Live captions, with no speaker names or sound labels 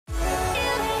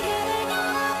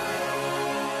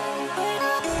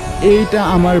এইটা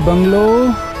আমার bungalow.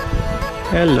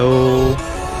 Hello,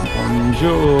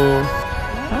 বনজোর।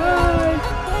 High.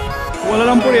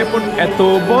 Kuala Lumpur airport এত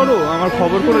বড়, আমার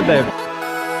খবর করে দেয়।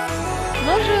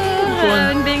 Bonjour,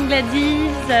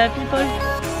 Bangladesh people.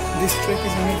 This track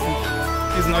is amazing.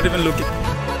 He's not even looking.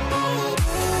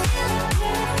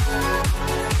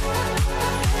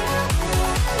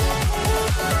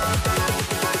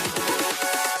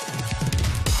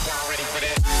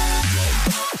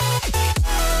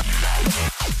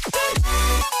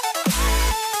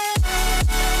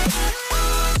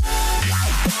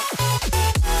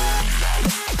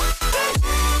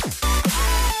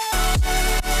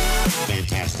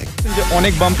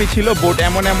 অনেক বাম্পি ছিল, বোট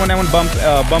এমন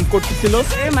বাম্প করতেছিল।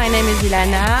 My name is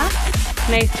Ilana.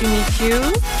 Nice to meet you.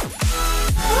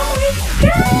 Oh my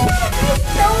God,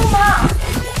 so much.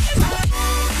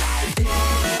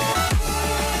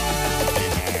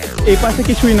 এই পাশে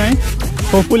কিছুই নাই,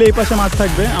 হোপফুলি এই পাশে মাছ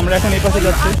থাকবে। আমরা এখন এই পাশে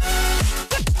যাচ্ছি।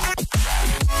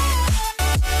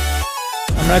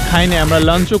 আমরা খাই নাই, আমরা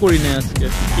লাঞ্চও করি নাই আজকে।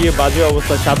 কি বাজে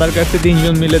অবস্থা, সাঁতার কাটতে 3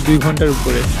 জন মিলে 2 ঘন্টার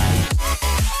উপরে।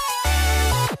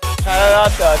 সারা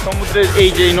রাত সমুদ্রের এই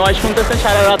যে নয়েজ শুনতেছে,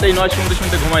 সারা রাত এই নয়েজ শুনতে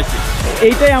শুনতে ঘুমাইছি।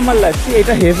 এইটাই আমার লাইফ,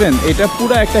 এটা হেভেন, এটা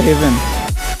পুরো একটা হেভেন।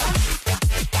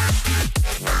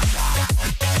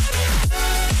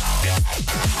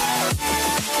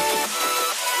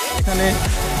 এখানে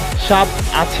সাপ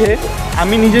আছে,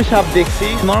 আমি নিজে সাপ দেখছি।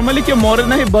 নর্মালি কেউ মরে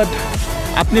নাই, বাট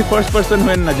আপনি ফার্স্ট পার্সন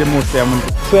হবেন না যে মরছে এমন।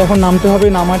 তো এখন নামতে হবে,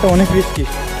 নামাটা অনেক রিস্কি।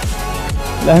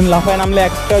 লাফায় নামলে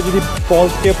একটা যদি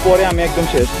ফলস কে পরে আমি একদম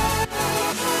শেষ।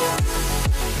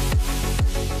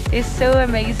 It's so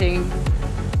amazing.